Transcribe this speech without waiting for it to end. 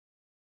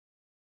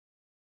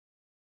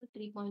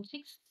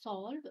3.6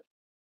 solve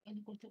என்ன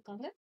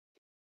கொடுத்திருக்காங்க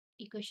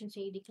equations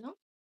எழுதிக்கலாம்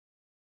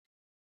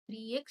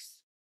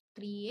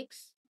 3x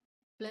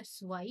plus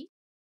y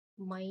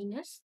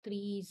minus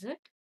 3z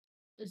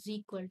is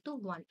equal to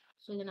 1.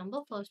 So the number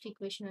first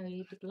equation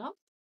எழுதிக்கலாம்.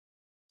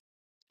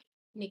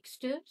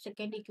 Next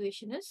second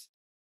equation is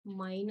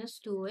minus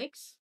 2x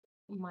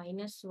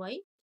minus y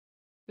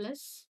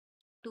plus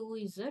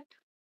 2z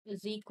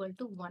is equal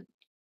to 1.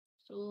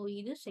 So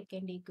இது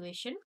second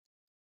equation.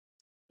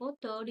 இப்போ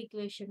third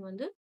equation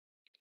வந்து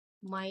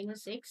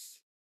minus x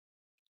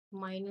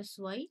minus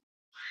y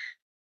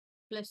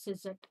plus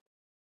z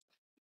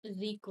is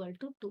equal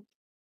to 2.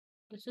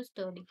 This is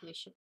third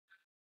equation.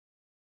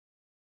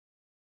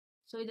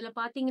 So இதுல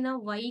பாத்தீங்கன்னா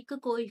yக்கு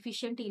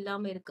coefficient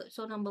இல்லாம இருக்கு.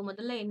 So நம்ம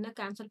முதல்ல என்ன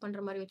கேன்சல் பண்ற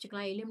மாதிரி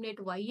வச்சுக்கலாம்,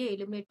 எலிமினேட் y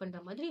எலிமினேட் பண்ற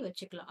மாதிரி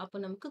வச்சுக்கலாம். அப்போ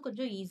நமக்கு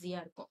கொஞ்சம் ஈஸியா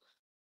இருக்கும்.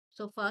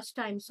 So first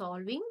time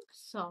solving,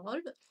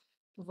 solve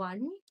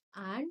 1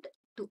 and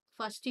 2.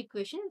 First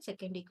equation and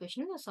second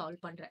equation நான் solve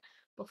பண்றேன்.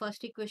 இப்போ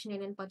first equation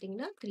என்னன்னு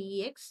பாத்தீங்கன்னா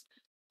 3x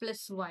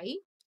plus y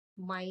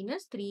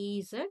minus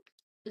 3z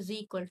is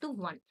equal to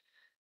 1.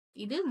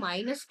 இது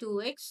minus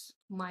 2x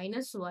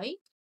minus y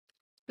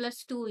plus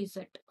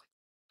 2z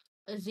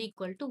is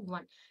equal to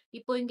 1.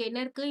 இப்போ இங்க என்ன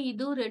இருக்கு,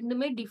 இது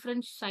ரெண்டுமே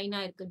டிஃபரன்ஸ் சைனா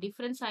இருக்கு.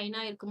 டிஃபரன்ஸ்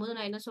சைனா இருக்கும்போது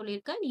நான் என்ன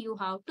சொல்லியிருக்கேன், you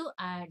have to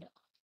add.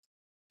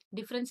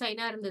 Difference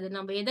China இருந்தது,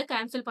 நம்ம எதை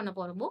கேன்சல் பண்ண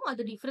போறோமோ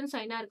அது டிஃபரன்ஸ்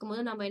சைனா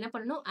இருக்கும்போது நம்ம என்ன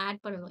பண்ணணும்,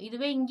 ஆட் பண்ணணும்.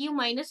 இதுவே இங்கேயும்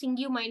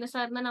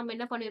மைனஸா இருந்தா நம்ம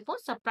என்ன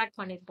பண்ணிருப்போம், சப்ராக்ட்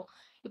பண்ணிருப்போம்.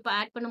 இப்போ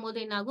ஆட்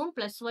பண்ணும்போது என்ன ஆகும்,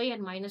 plus Y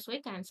and minus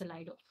Y cancel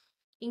ஆயிடும்.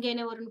 இங்க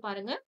என்ன வரும்னு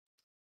பாருங்க,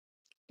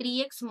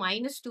 3x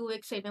minus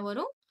 2x என்ன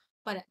வரும்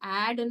பாரு,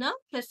 ஆட்னா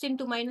plus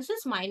into minus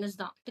is minus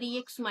தான்.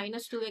 3x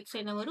minus 2x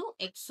என்ன வரும்,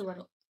 x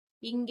வரும்.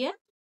 இங்க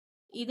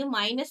இது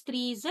மைனஸ்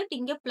 3z,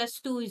 இங்க பிளஸ்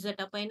 2z,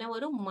 அப்ப என்ன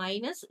வரும்,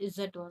 மைனஸ் z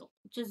வரும்,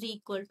 which is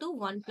equal to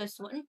 1 plus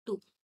 1 2.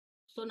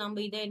 So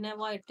நம்ம இதை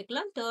என்னவா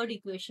எடுத்துக்கலாம், தேர்ட்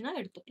ஈக்குவேஷனா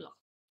எடுத்துக்கலாம்.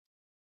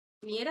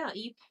 கிளியரா?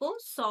 இப்போ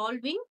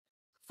சால்விங்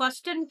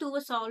ஃபர்ஸ்ட் அண்ட்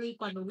டூவை சால்வ்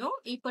பண்ணணும்.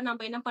 இப்போ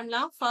நம்ம என்ன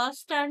பண்ணலாம்,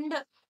 ஃபர்ஸ்ட் அண்ட்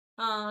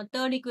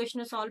தேர்ட்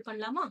ஈக்குவேஷனை சால்வ்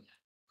பண்ணலாமா?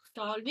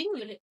 சால்விங்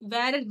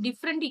வேற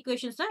டிஃப்ரெண்ட்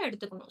ஈக்குவேஷன்ஸ் தான்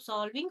எடுத்துக்கணும்.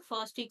 Solving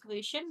first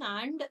equation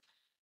and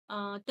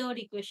third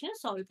ஈக்குவேஷனை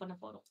சால்வ் பண்ண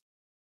போறோம்.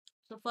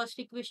 ஸோ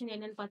ஃபர்ஸ்ட் ஈக்குவேஷன்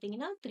என்னன்னு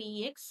பார்த்தீங்கன்னா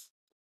 3x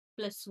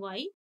plus y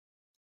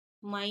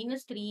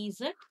minus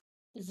 3z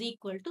is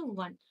equal to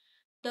 1.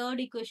 Third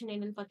equation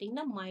என்னன்னு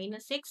பார்த்தீங்கன்னா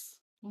minus x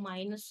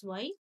minus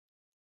y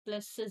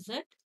plus z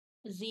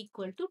is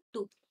equal to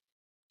 2.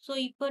 So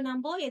இப்போ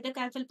நம்ம எதை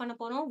கேன்சல் பண்ண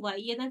போறோம்,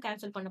 y தான்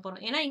கேன்சல் பண்ண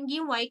போறோம். ஏன்னா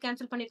இங்கேயும் y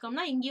கேன்சல்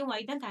பண்ணிருக்கோம்னா இங்கேயும்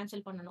y தான்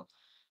கேன்சல் பண்ணணும்.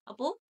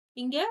 அப்போ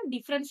இங்க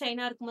டிஃபரன்ஸ்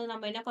சைனா இருக்கும்போது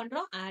நம்ம என்ன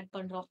பண்றோம், ஆட்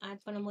பண்றோம்.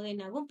 ஆட் பண்ணும்போது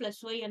என்ன ஆகும்,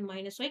 plus Y and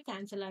minus Y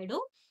cancel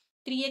ஆயிடும்.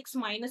 3x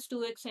minus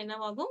 2x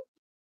என்னவாகும்,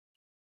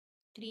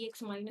 3x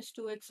minus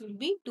 2x will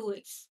be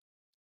 2x.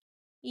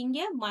 இங்க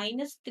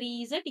minus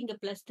 3z, இங்க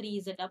plus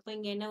 3z, அப்ப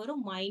இங்க என்ன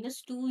வரும், minus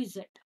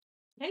 2z,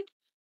 ரைட்?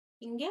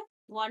 இங்க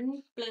 1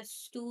 plus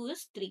 2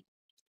 is 3.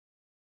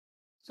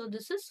 So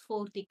this is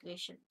fourth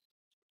equation.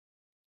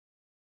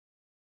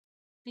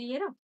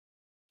 Clear?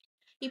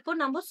 இப்போ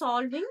நம்ம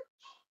சால்விங்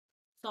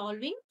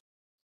சாரி,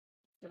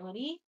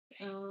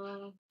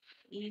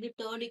 இது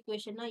தேர்ட்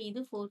ஈக்குவேஷன்னா இது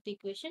ஃபோர்த்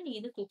ஈக்குவேஷன்,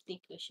 இது fifth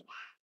equation.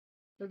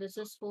 So this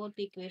is fourth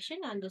equation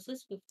and this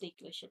is fifth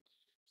equation.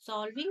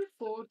 Solving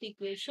fourth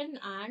equation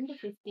and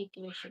fifth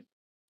equation.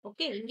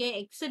 Okay, இங்க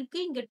x இருக்கு,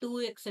 இங்க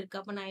 2x இருக்கு.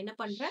 அப்ப நான் என்ன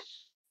பண்றேன்,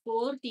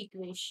 fourth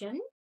equation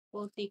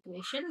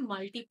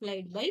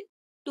multiplied by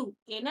 2.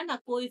 ஏன்னா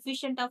நான்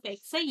coefficient of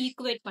x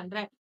ஈக்குவேட்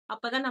பண்றேன்.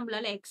 அப்பதான்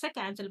நம்மளால x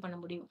கேன்சல் பண்ண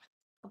முடியும்.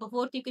 அப்ப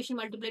fourth equation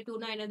multiply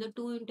 2 னா என்னது,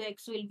 2 into x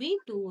will be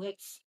 2x.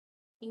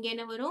 இங்க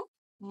என்ன வரும்,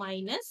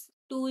 minus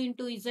 2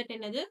 into z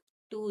என்னது,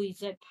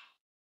 2z.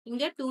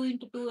 இங்க 2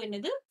 into 2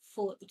 என்னது,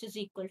 4, which is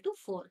equal to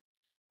 4.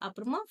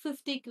 அப்புறமா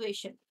fifth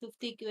equation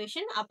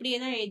அப்படியே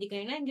தான்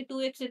எழுதிக்கிறேன். ஏன்னா இங்க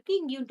 2x இருக்கு,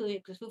 இங்கேயும்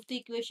 2x. fifth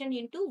equation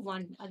into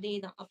 1 அதே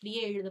தான், அப்படியே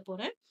எழுத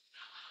போறேன்.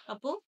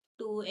 அப்போ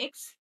 2x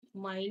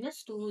minus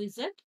 2z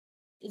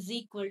is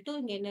equal to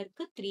இங்க என்ன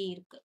இருக்கு, 3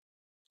 இருக்கு.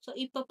 ஸோ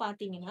இப்போ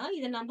பாத்தீங்கன்னா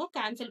இதை நம்ம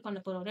கேன்சல் பண்ண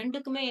போறோம்.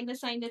 ரெண்டுக்குமே என்ன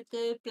சைன்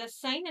இருக்கு, plus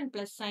sign and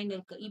plus sign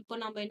இருக்கு. இப்போ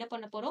நம்ம என்ன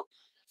பண்ண போறோம்,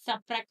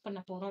 சப்ராக்ட் பண்ண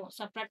போறோம்.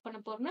 சப்ராக்ட் பண்ண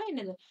போறோம்னா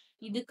என்னது,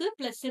 இதுக்கு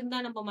பிளஸ் இருந்தா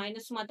நம்ம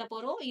மைனஸ் மாத்த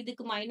போறோம்,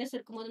 இதுக்கு மைனஸ்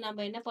இருக்கும்போது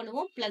நம்ம என்ன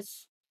பண்ணுவோம், பிளஸ்.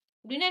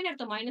 அப்படின்னா என்ன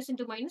அர்த்தம், மைனஸ்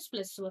இன்டூ மைனஸ்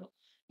பிளஸ் வரும்.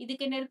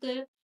 இதுக்கு என்ன இருக்கு,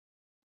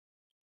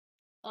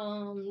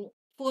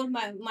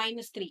 4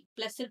 minus 3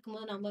 பிளஸ்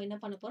இருக்கும்போது நம்ம என்ன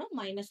பண்ண போறோம்,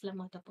 மைனஸ்ல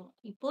மாத்த போறோம்.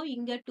 இப்போ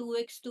இங்க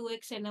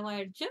 2x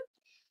என்னவாயிடுச்சு,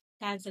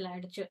 கேன்சல்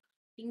ஆயிடுச்சு.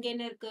 இங்க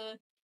என்ன இருக்கு,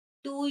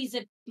 2z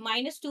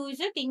minus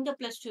 2z, இங்க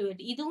plus 2z,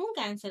 இதுவும்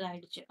கேன்சல்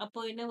ஆயிடுச்சு. அப்போ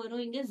என்ன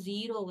வரும், இங்க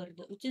 0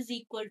 வருது, which is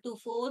equal to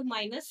 4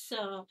 minus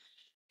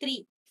 3.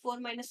 4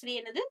 minus 3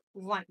 என்னது,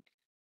 1.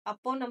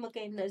 அப்போ நமக்கு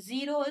இந்த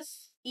 0 is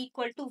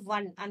equal to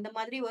 1. அந்த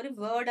மாதிரி ஒரு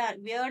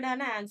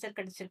வேர்டான ஆன்சர்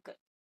கிடைச்சிருக்கு.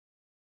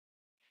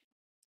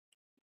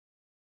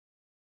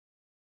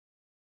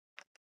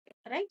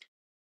 ரைட்?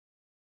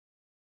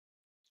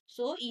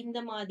 சோ இந்த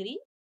மாதிரி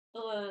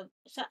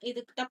இது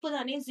தப்பு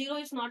தானே, 0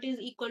 is not is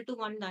equal to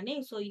 1 தானே.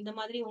 சோ இந்த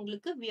மாதிரி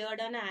உங்களுக்கு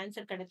வியர்டான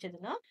ஆன்சர்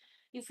கிடைச்சதுன்னா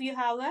if you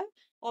have a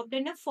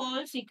obtain a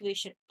false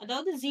equation.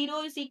 அதாவது 0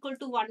 is equal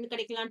to 1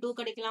 கிடைக்கலாம், 2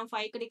 கிடைக்கலாம்,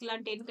 5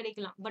 கிடைக்கலாம், 10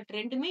 கிடைக்கலாம். பட்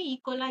ரெண்டுமே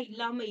ஈக்குவலா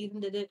இல்லாம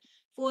இருந்தது.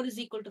 4 is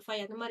equal to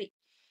 5 அந்த மாதிரி.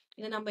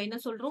 இதை நம்ம என்ன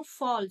சொல்றோம்?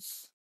 false.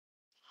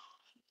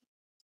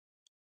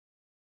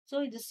 So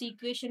this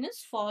equation is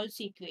false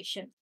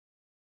equation.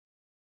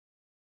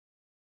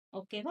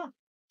 ஓகேவா?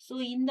 So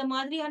இந்த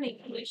மாதிரியான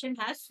equation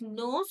has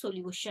no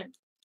solution.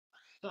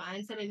 So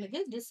answer என்னது?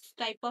 This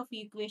type of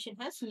equation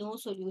has no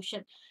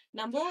solution.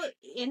 நம்ம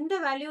எந்த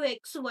வேல்யூ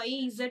x, y,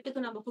 z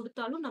க்கு நம்ம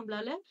கொடுத்தாலும்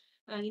நம்மளால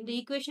இந்த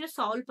ஈக்குவேஷனை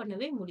சால்வ்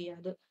பண்ணவே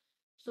முடியாது.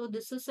 So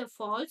this is a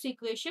false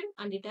equation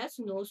and it has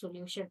no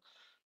solution.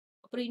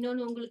 அப்புறம்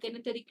இன்னொன்னு உங்களுக்கு என்ன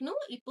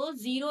தெரிக்கணும்? இப்போ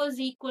 0 is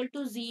equal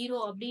to 0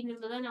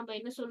 அப்படின்றத நம்ம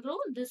என்ன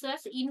சொல்றோம்? This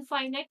has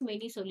infinite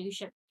many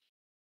solution.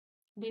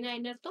 அப்படின்னா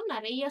என்ன அர்த்தம்?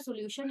 நிறைய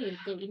சொல்யூஷன்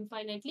இருக்கு.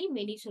 infinitely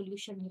many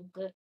solution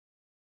இருக்கு.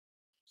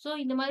 So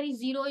இந்த மாதிரி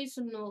 0 is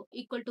no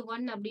equal to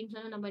 1 அப்படின்னு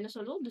சொன்னா நம்ம என்ன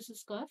சொல்றோம்? This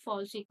is called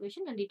false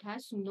equation and it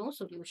has no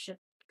solution.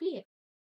 Clear?